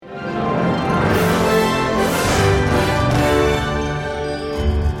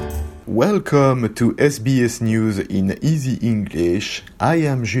Welcome to SBS News in Easy English. I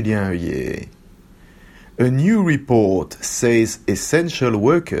am Julien Huyer. A new report says essential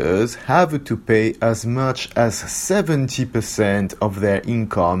workers have to pay as much as 70% of their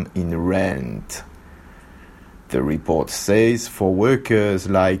income in rent. The report says for workers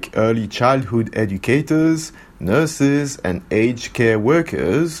like early childhood educators, nurses and aged care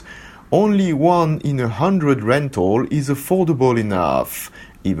workers, only 1 in 100 rental is affordable enough,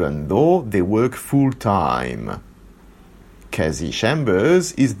 even though they work full-time. Casey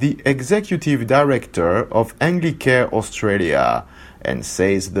Chambers is the Executive Director of Anglicare Australia and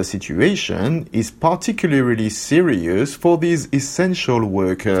says the situation is particularly serious for these essential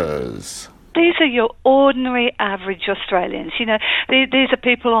workers. These are your ordinary, average Australians. You know, these are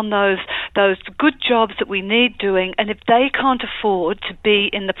people on those good jobs that we need doing, and if they can't afford to be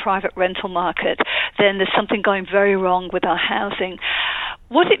in the private rental market, then there's something going very wrong with our housing.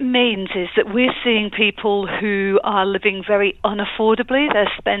 What it means is that we're seeing people who are living very unaffordably.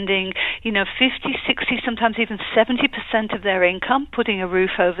 They're spending, 50, 60, sometimes even 70% of their income putting a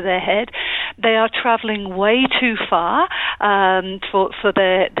roof over their head. They are travelling way too far for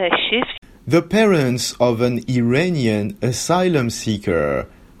their shifts. The parents of an Iranian asylum seeker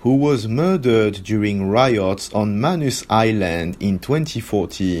who was murdered during riots on Manus Island in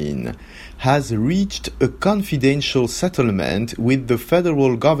 2014 has reached a confidential settlement with the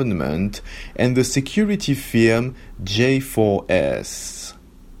federal government and the security firm J4S.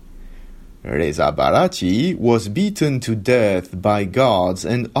 Reza Barati was beaten to death by guards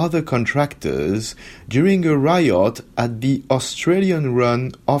and other contractors during a riot at the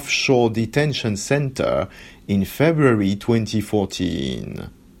Australian-run offshore detention centre in February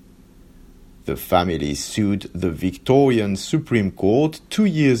 2014. The family sued the Victorian Supreme Court 2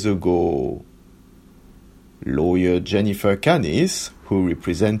 years ago. Lawyer Jennifer Canis, who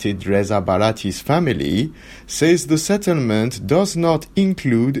represented Reza Barati's family, says the settlement does not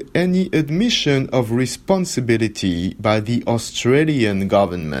include any admission of responsibility by the Australian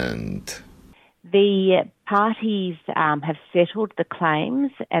government. The parties have settled the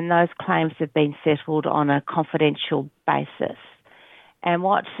claims, and those claims have been settled on a confidential basis. And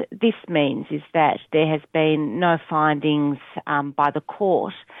what this means is that there has been no findings by the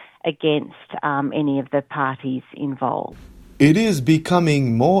court against any of the parties involved. It is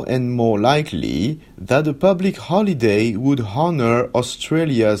becoming more and more likely that a public holiday would honour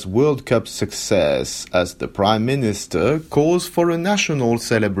Australia's World Cup success as the Prime Minister calls for a national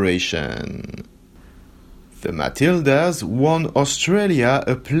celebration. The Matildas won Australia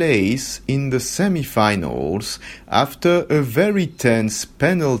a place in the semi-finals after a very tense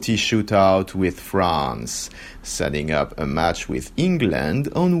penalty shootout with France, setting up a match with England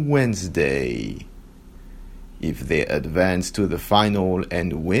on Wednesday. If they advance to the final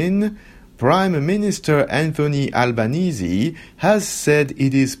and win, Prime Minister Anthony Albanese has said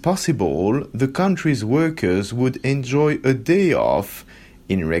it is possible the country's workers would enjoy a day off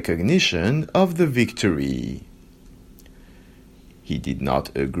in recognition of the victory. He did not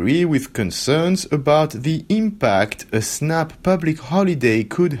agree with concerns about the impact a snap public holiday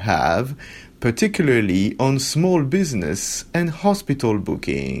could have, particularly on small business and hospital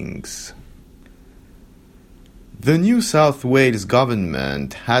bookings. The New South Wales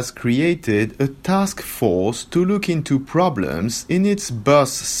government has created a task force to look into problems in its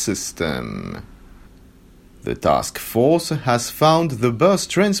bus system. The task force has found the bus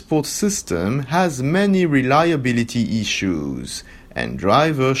transport system has many reliability issues and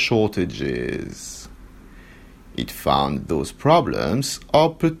driver shortages. It found those problems are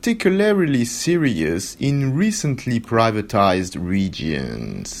particularly serious in recently privatized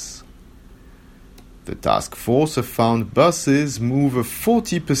regions. The task force found buses move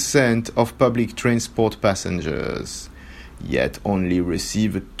 40% of public transport passengers, yet only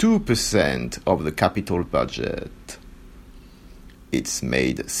receive 2% of the capital budget. It's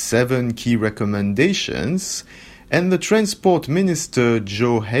made 7 key recommendations, and the Transport Minister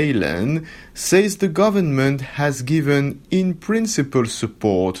Joe Haylen says the government has given in-principle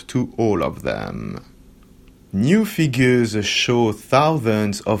support to all of them. New figures show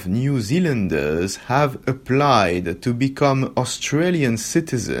thousands of New Zealanders have applied to become Australian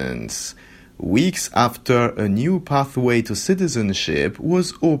citizens, weeks after a new pathway to citizenship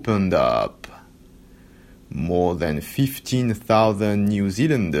was opened up. More than 15,000 New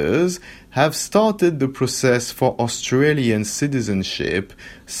Zealanders have started the process for Australian citizenship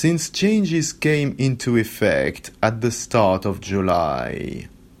since changes came into effect at the start of July.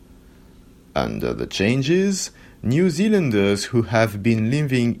 Under the changes, New Zealanders who have been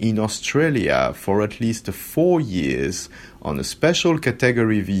living in Australia for at least 4 years on a special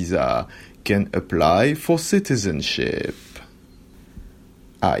category visa can apply for citizenship.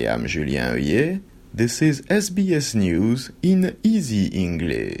 I am Julien Heuillet. This is SBS News in Easy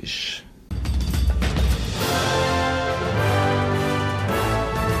English.